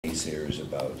naysayers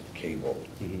about cable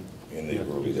in the Yeah,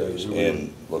 early days,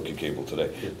 and look at cable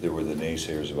today. There were the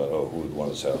naysayers about, oh, who would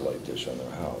want a satellite dish on their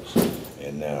house?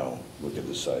 And now, look at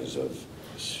the size of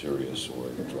Sirius or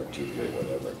DirecTV or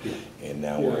whatever. And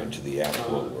now we're into the app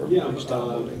world where everybody's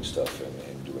downloading stuff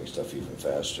and doing stuff even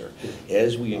faster.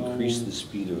 As we increase the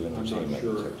speed of entertainment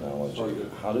and technology,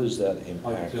 how does that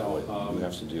impact what you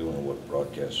have to do and what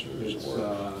broadcasters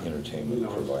or entertainment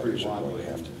providers are going to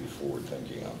have to be forward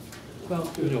thinking on? Well,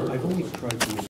 I've always tried to